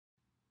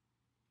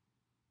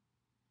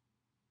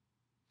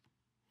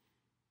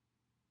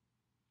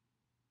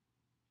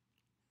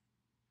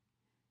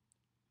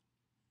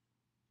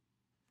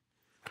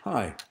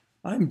Hi,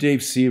 I'm Dave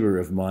Siever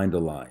of Mind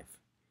Alive.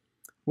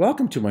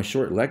 Welcome to my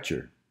short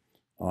lecture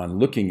on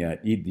looking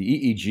at the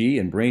EEG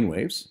and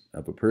brainwaves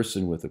of a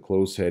person with a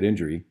closed head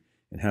injury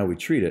and how we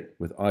treat it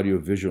with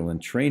audio-visual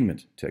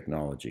entrainment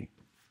technology.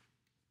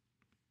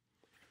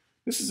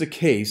 This is a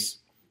case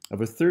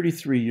of a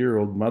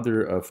 33-year-old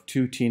mother of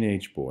two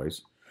teenage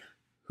boys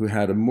who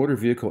had a motor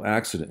vehicle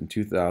accident in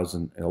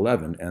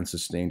 2011 and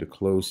sustained a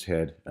closed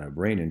head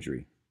brain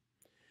injury.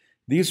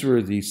 These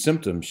were the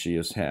symptoms she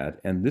has had,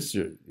 and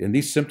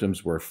these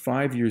symptoms were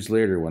 5 years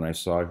later when I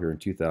saw her in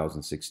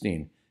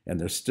 2016, and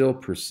they're still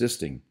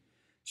persisting.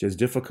 She has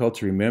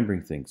difficulty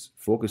remembering things,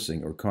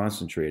 focusing or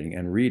concentrating,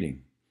 and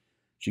reading.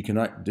 She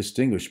cannot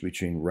distinguish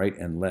between right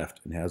and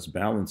left and has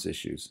balance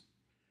issues.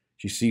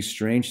 She sees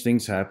strange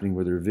things happening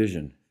with her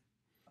vision,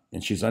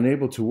 and she's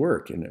unable to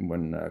work.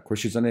 And of course,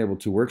 she's unable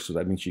to work, so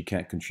that means she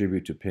can't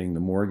contribute to paying the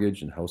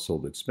mortgage and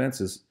household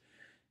expenses.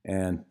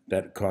 And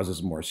that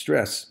causes more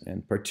stress.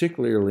 And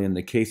particularly in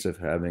the case of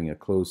having a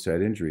closed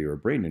head injury or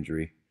brain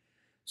injury,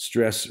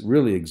 stress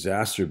really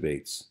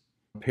exacerbates,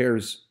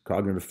 impairs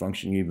cognitive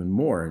function even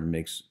more and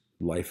makes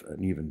life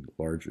an even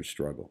larger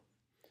struggle.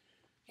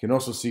 You can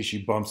also see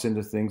she bumps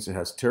into things and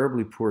has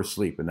terribly poor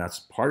sleep. And that's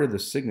part of the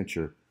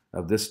signature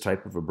of this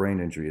type of a brain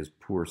injury is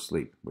poor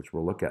sleep, which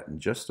we'll look at in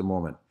just a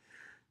moment.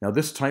 Now,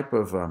 this type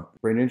of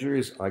brain injury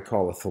is I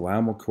call a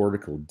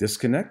thalamocortical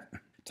disconnect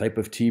type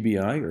of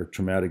TBI or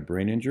traumatic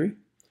brain injury,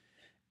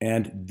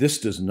 and this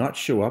does not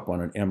show up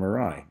on an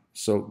MRI.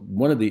 So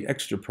one of the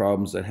extra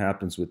problems that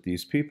happens with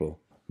these people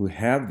who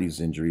have these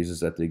injuries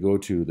is that they go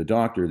to the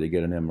doctor, they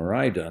get an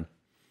MRI done,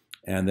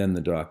 and then the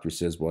doctor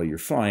says, well, you're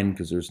fine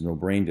because there's no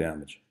brain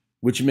damage,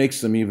 which makes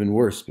them even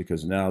worse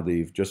because now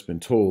they've just been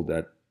told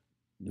that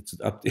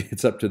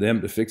it's up to them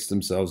to fix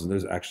themselves and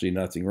there's actually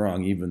nothing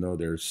wrong, even though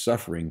they're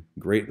suffering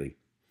greatly.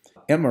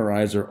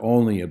 MRIs are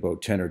only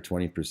about 10 or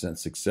 20%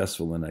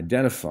 successful in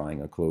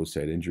identifying a closed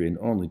head injury, and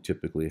only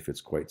typically if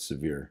it's quite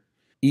severe.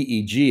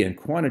 EEG and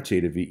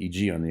quantitative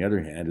EEG, on the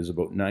other hand, is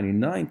about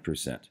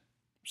 99%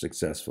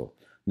 successful.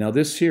 Now,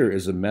 this here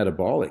is a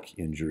metabolic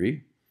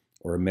injury,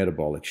 or a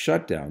metabolic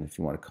shutdown, if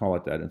you want to call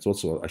it that. And it's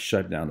also a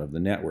shutdown of the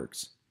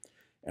networks.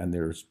 And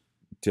there's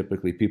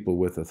typically people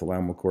with a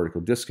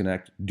thalamocortical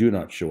disconnect do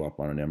not show up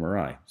on an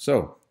MRI.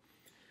 So,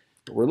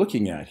 what we're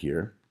looking at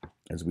here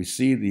as we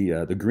see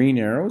the green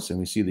arrows and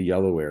we see the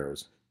yellow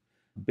arrows.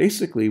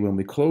 Basically, when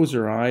we close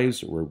our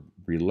eyes, we're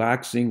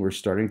relaxing, we're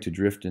starting to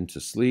drift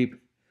into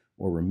sleep,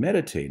 or we're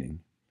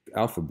meditating,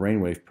 alpha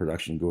brainwave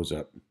production goes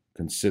up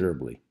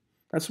considerably.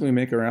 That's when we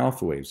make our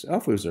alpha waves.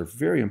 Alpha waves are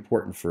very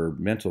important for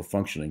mental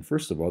functioning.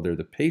 First of all, they're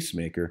the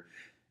pacemaker,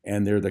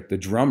 and they're like the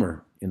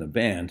drummer in a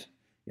band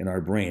in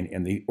our brain,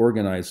 and they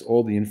organize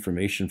all the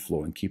information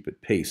flow and keep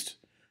it paced,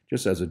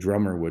 just as a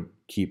drummer would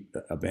keep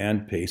a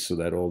band pace so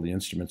that all the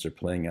instruments are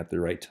playing at the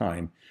right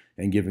time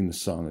and giving the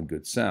song a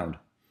good sound.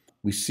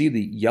 We see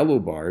the yellow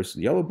bars.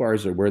 The yellow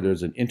bars are where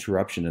there's an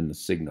interruption in the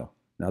signal.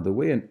 Now, the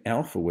way an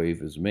alpha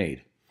wave is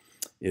made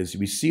is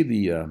we see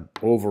the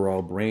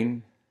overall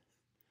brain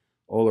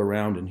all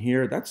around in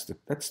here. That's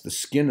the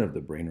skin of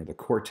the brain, or the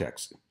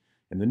cortex.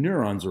 And the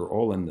neurons are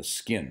all in the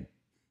skin.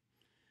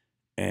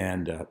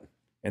 And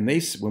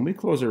when we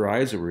close our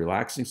eyes or we're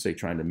relaxing, say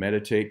trying to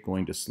meditate,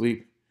 going to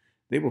sleep,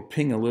 they will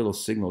ping a little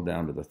signal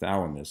down to the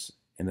thalamus,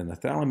 and then the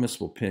thalamus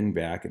will ping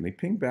back, and they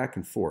ping back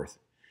and forth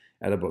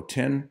at about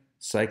 10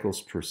 cycles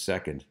per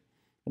second.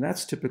 And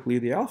that's typically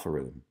the alpha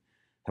rhythm.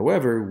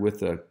 However,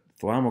 with a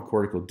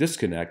thalamocortical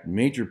disconnect,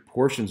 major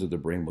portions of the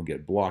brain will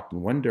get blocked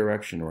in one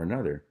direction or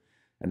another,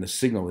 and the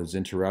signal is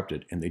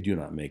interrupted, and they do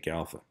not make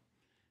alpha.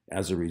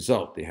 As a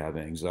result, they have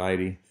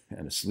anxiety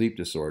and a sleep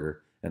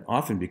disorder, and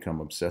often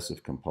become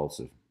obsessive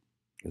compulsive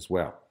as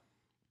well.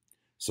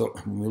 So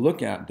when we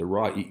look at the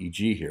raw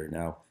EEG here,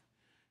 now,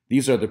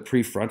 these are the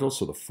prefrontal,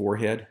 so the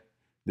forehead.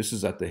 This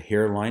is at the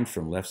hairline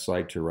from left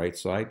side to right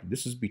side.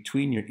 This is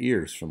between your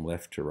ears from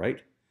left to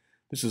right.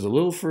 This is a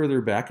little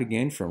further back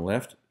again from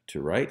left to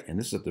right, and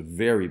this is at the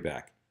very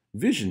back.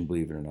 Vision,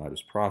 believe it or not,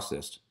 is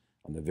processed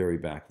on the very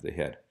back of the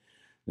head.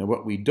 Now,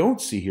 what we don't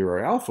see here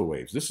are alpha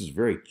waves. This is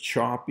very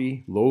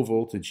choppy, low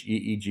voltage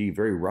EEG,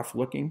 very rough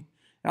looking.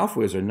 Alpha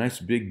waves are nice,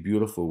 big,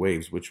 beautiful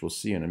waves, which we'll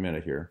see in a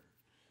minute here.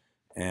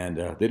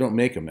 And they don't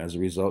make them. As a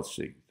result,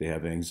 they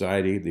have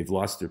anxiety. They've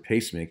lost their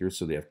pacemaker,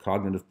 so they have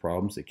cognitive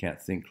problems. They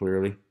can't think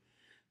clearly.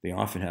 They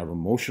often have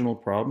emotional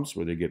problems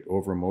where they get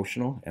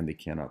over-emotional and they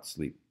cannot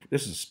sleep.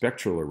 This is a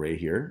spectral array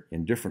here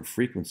in different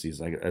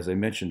frequencies. As I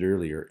mentioned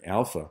earlier,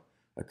 alpha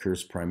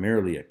occurs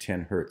primarily at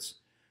 10 hertz.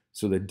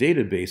 So the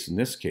database in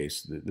this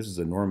case, this is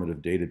a normative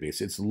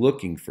database. It's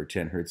looking for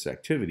 10 hertz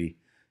activity,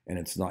 and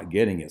it's not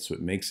getting it, so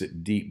it makes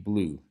it deep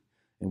blue.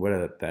 And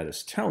what that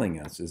is telling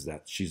us is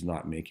that she's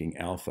not making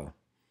alpha.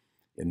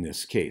 In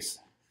this case,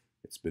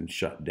 it's been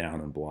shut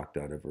down and blocked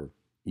out of her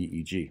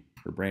EEG,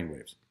 her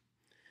brainwaves.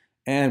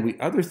 And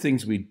other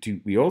things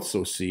we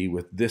also see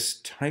with this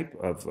type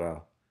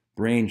of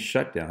brain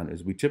shutdown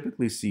is we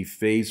typically see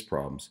phase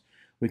problems.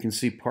 We can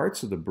see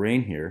parts of the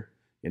brain here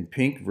in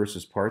pink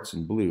versus parts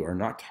in blue are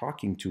not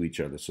talking to each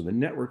other, so the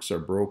networks are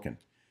broken.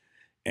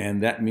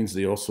 And that means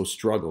they also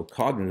struggle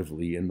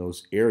cognitively in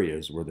those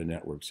areas where the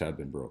networks have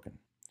been broken.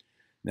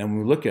 Now, when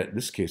we look at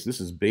this case,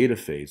 this is beta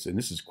phase, and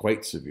this is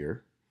quite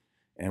severe.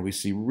 And we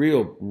see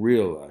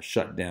real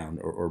shutdown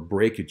or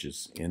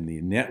breakages in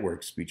the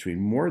networks between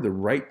more the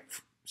right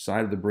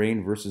side of the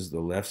brain versus the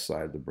left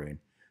side of the brain.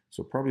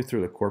 So probably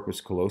through the corpus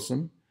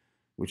callosum,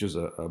 which is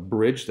a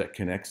bridge that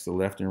connects the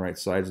left and right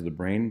sides of the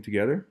brain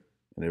together.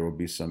 And there will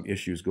be some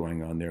issues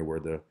going on there where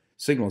the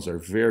signals are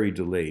very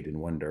delayed in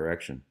one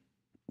direction.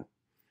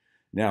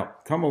 Now,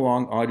 come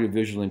along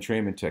audio-visual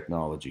entrainment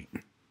technology.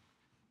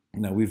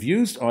 Now, we've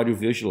used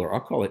audio-visual, or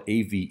I'll call it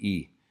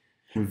AVE.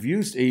 We've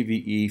used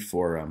AVE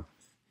for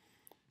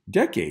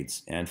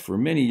decades, and for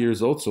many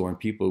years also on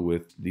people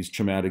with these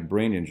traumatic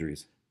brain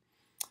injuries.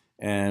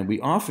 And we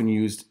often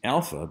used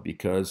alpha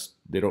because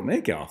they don't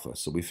make alpha.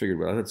 So we figured,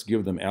 well, let's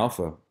give them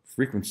alpha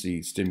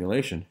frequency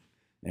stimulation,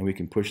 and we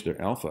can push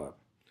their alpha up.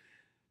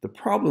 The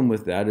problem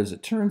with that is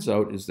it turns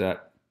out is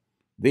that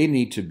they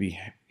need to be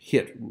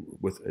hit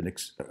with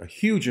a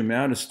huge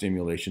amount of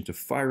stimulation to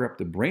fire up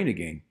the brain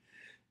again.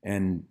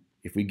 And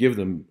if we give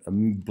them a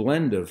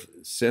blend of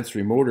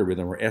sensory motor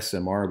rhythm, or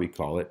SMR we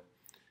call it,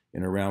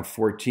 in around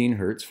 14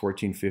 hertz,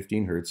 14,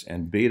 15 hertz,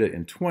 and beta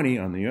in 20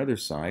 on the other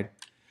side,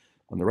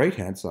 on the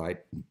right-hand side,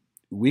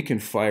 we can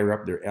fire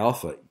up their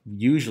alpha,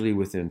 usually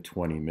within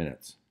 20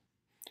 minutes.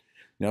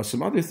 Now,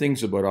 some other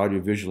things about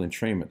audio-visual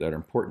entrainment that are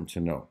important to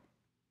know.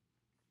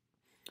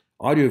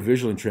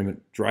 Audio-visual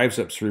entrainment drives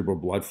up cerebral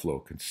blood flow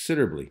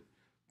considerably,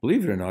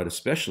 believe it or not,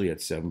 especially at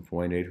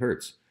 7.8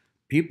 hertz.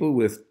 People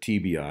with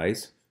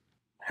TBIs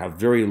have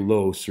very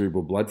low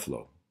cerebral blood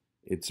flow.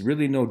 It's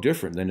really no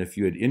different than if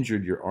you had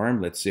injured your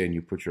arm, let's say, and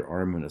you put your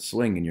arm in a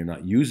sling and you're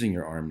not using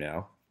your arm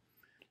now,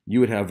 you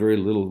would have very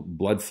little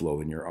blood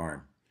flow in your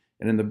arm.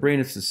 And in the brain,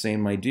 it's the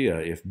same idea.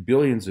 If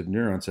billions of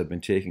neurons have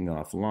been taken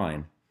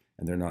offline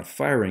and they're not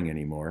firing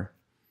anymore,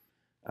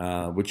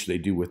 which they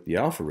do with the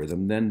alpha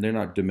rhythm, then they're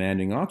not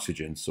demanding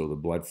oxygen, so the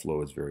blood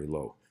flow is very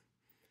low.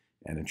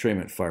 And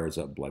entrainment fires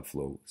up blood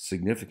flow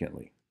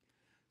significantly.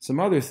 Some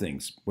other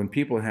things, when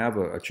people have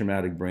a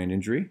traumatic brain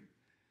injury,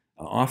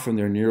 often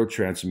their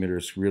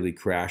neurotransmitters really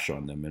crash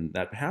on them, and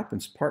that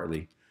happens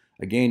partly,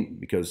 again,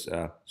 because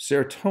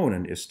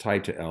serotonin is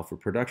tied to alpha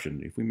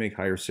production. If we make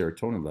higher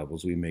serotonin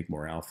levels, we make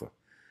more alpha.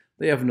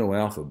 They have no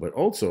alpha, but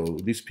also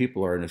these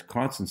people are in a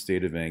constant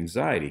state of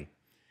anxiety,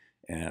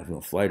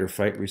 and flight or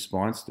fight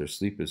response. Their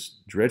sleep is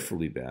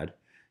dreadfully bad,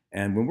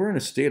 and when we're in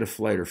a state of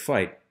flight or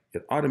fight,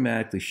 it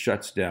automatically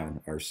shuts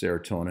down our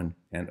serotonin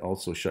and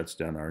also shuts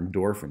down our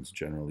endorphins,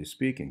 generally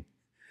speaking,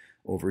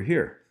 over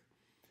here.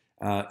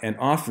 And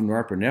often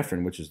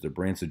norepinephrine, which is the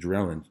brain's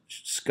adrenaline,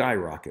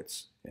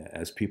 skyrockets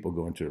as people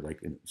go into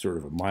sort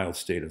of a mild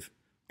state of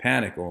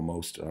panic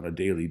almost on a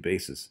daily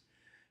basis.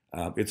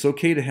 It's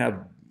okay to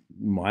have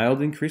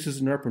mild increases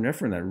in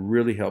norepinephrine. That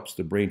really helps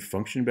the brain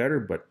function better,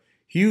 but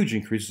huge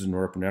increases in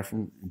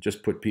norepinephrine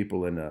just put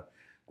people in a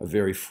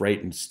very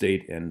frightened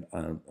state and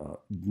a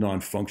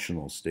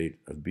non-functional state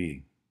of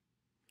being.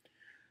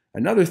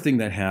 Another thing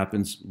that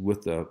happens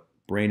with the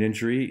brain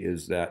injury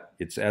is that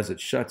as it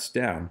shuts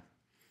down,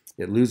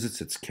 it loses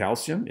its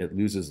calcium, it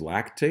loses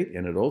lactate,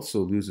 and it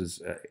also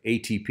loses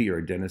ATP,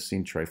 or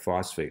adenosine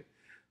triphosphate.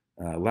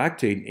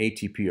 Lactate and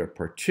ATP are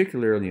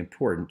particularly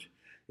important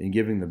in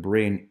giving the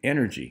brain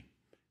energy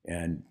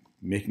and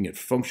making it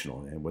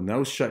functional. And when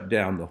those shut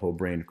down, the whole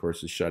brain, of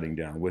course, is shutting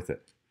down with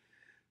it.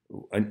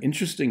 An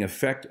interesting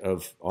effect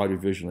of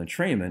audio-visual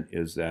entrainment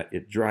is that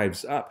it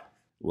drives up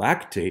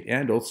lactate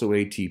and also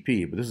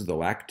ATP, but this is the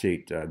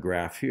lactate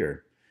graph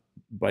here,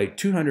 by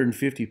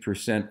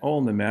 250% all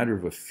in the matter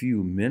of a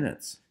few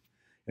minutes.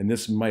 And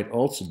this might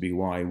also be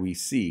why we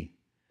see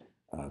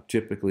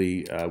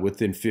typically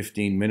within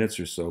 15 minutes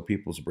or so,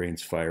 people's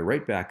brains fire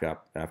right back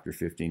up after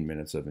 15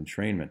 minutes of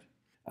entrainment.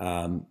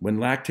 When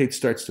lactate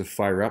starts to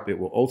fire up, it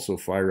will also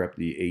fire up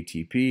the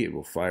ATP, it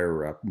will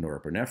fire up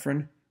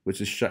norepinephrine,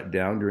 which is shut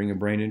down during a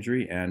brain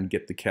injury, and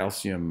get the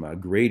calcium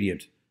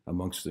gradient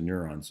amongst the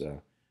neurons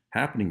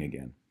happening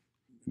again.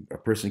 A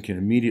person can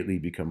immediately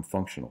become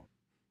functional.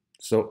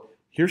 So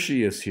here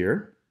she is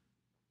here,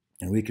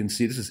 and we can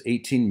see this is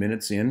 18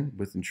 minutes in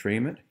with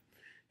entrainment,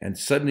 and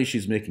suddenly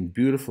she's making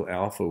beautiful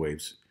alpha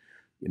waves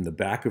in the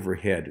back of her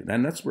head,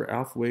 and that's where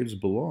alpha waves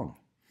belong.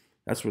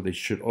 That's where they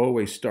should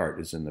always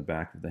start, is in the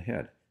back of the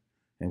head.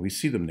 And we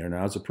see them there.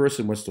 Now, as a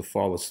person wants to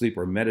fall asleep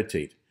or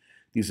meditate,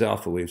 these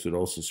alpha waves would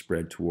also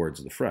spread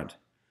towards the front.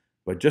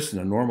 But just in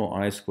a normal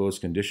eyes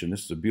closed condition,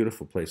 this is a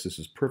beautiful place. This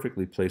is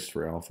perfectly placed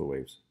for alpha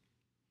waves.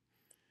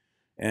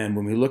 And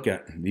when we look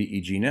at the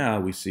EEG now,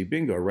 we see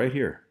bingo right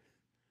here,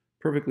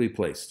 perfectly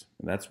placed.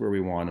 And that's where we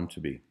want them to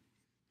be.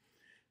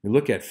 We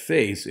look at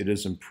phase, it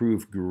has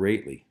improved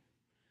greatly.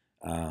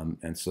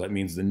 And so that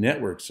means the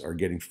networks are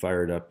getting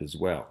fired up as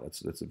well.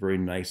 That's a very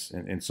nice,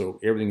 and so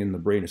everything in the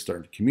brain is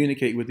starting to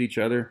communicate with each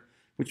other,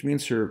 which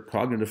means her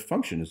cognitive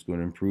function is going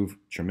to improve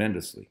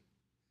tremendously.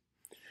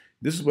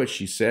 This is what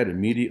she said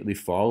immediately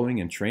following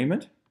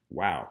entrainment.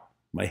 Wow,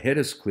 my head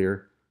is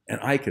clear and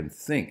I can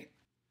think.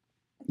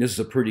 This is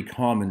a pretty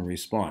common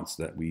response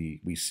that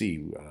we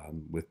see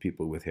with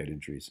people with head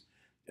injuries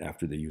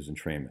after they use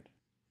entrainment.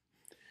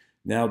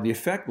 Now, the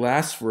effect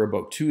lasts for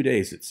about 2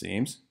 days, it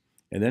seems,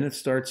 and then it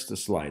starts to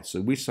slide. So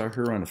we saw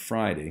her on a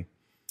Friday,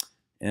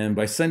 and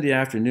by Sunday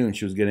afternoon,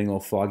 she was getting all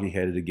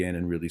foggy-headed again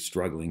and really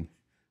struggling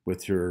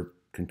with her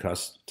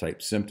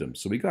concussed-type symptoms.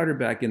 So we got her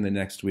back in the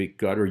next week,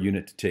 got her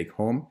unit to take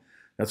home.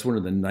 That's one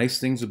of the nice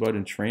things about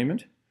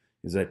entrainment,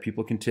 is that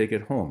people can take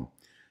it home.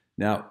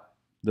 Now,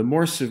 the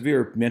more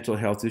severe mental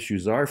health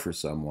issues are for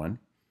someone,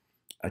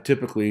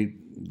 typically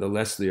the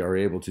less they are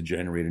able to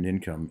generate an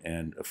income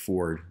and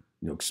afford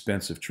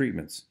expensive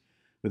treatments.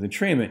 With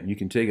entrainment, you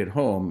can take it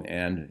home,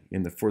 and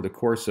for the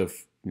course of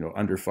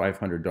under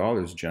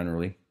 $500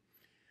 generally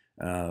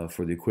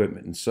for the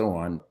equipment and so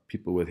on,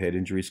 people with head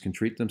injuries can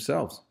treat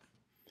themselves.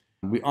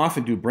 We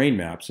often do brain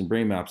maps, and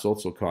brain maps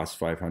also cost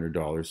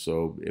 $500.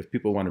 So if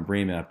people want a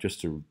brain map just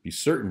to be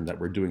certain that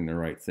we're doing the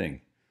right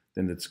thing,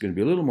 then it's going to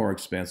be a little more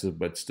expensive,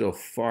 but still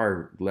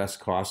far less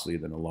costly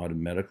than a lot of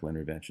medical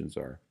interventions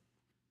are.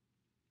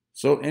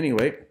 So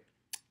anyway,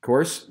 of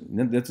course,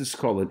 this is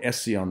called an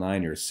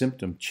SCL9 or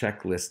Symptom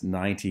Checklist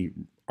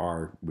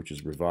 90R, which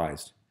is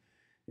revised.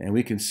 And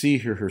we can see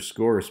here her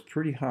score is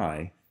pretty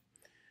high.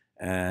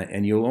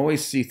 And you'll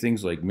always see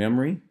things like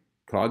memory,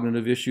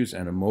 cognitive issues,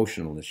 and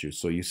emotional issues.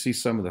 So you see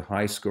some of the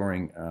high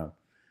scoring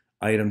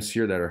items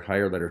here that are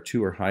higher, that are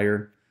 2 or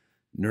higher: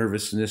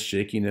 nervousness,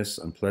 shakiness,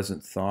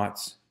 unpleasant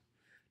thoughts,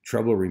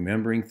 trouble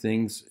remembering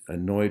things,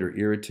 annoyed or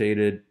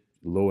irritated,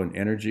 low in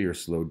energy or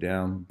slowed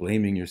down,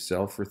 blaming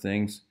yourself for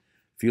things,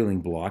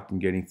 feeling blocked in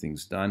getting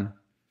things done,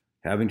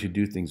 having to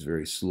do things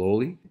very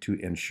slowly to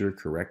ensure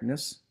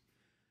correctness,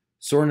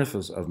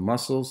 soreness of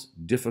muscles,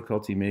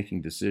 difficulty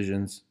making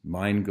decisions,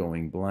 mind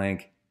going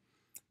blank,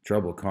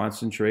 trouble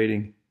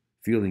concentrating,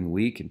 feeling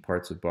weak in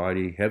parts of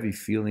body, heavy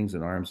feelings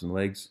in arms and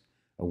legs,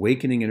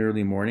 awakening in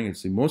early morning. And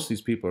see, most of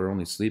these people are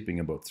only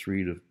sleeping about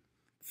 3 to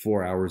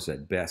 4 hours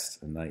at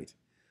best a night.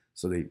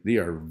 So they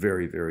are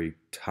very, very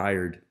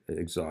tired,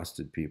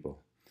 exhausted people.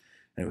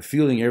 And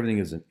feeling everything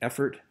is an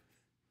effort,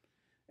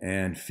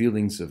 and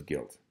feelings of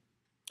guilt.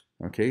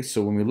 Okay,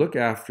 so when we look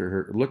at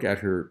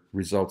her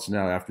results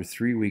now after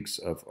 3 weeks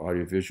of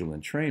audiovisual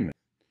entrainment,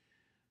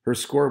 her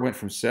score went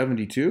from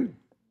 72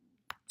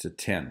 to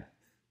 10.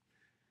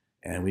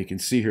 And we can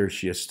see her,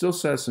 she still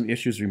has some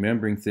issues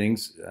remembering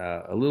things,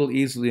 a little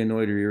easily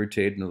annoyed or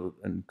irritated,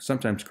 and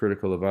sometimes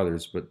critical of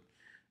others, but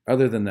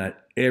other than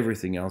that,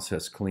 everything else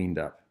has cleaned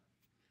up.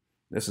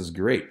 This is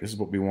great. This is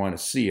what we want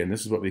to see, and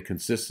this is what we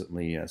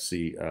consistently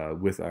see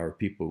with our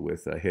people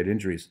with head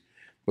injuries.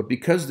 But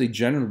because they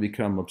generally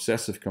become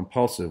obsessive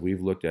compulsive,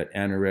 we've looked at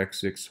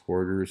anorexics,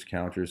 hoarders,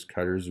 counters,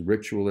 cutters,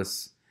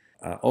 ritualists,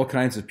 all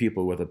kinds of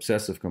people with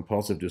obsessive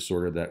compulsive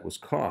disorder that was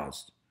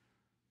caused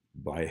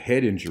by a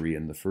head injury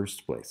in the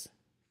first place.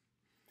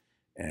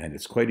 And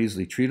it's quite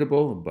easily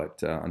treatable,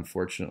 but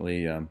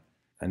unfortunately, an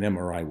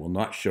MRI will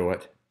not show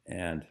it.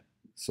 And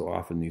so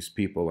often these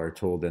people are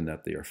told then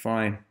that they are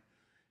fine,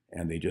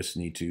 and they just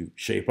need to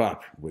shape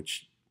up,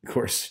 which of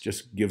course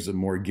just gives them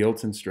more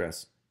guilt and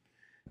stress.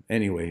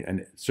 Anyway,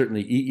 and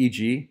certainly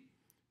EEG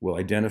will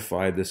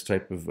identify this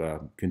type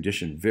of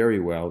condition very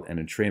well, and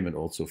entrainment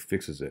also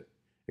fixes it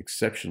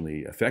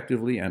exceptionally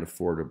effectively and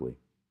affordably.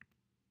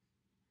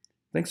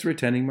 Thanks for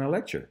attending my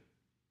lecture.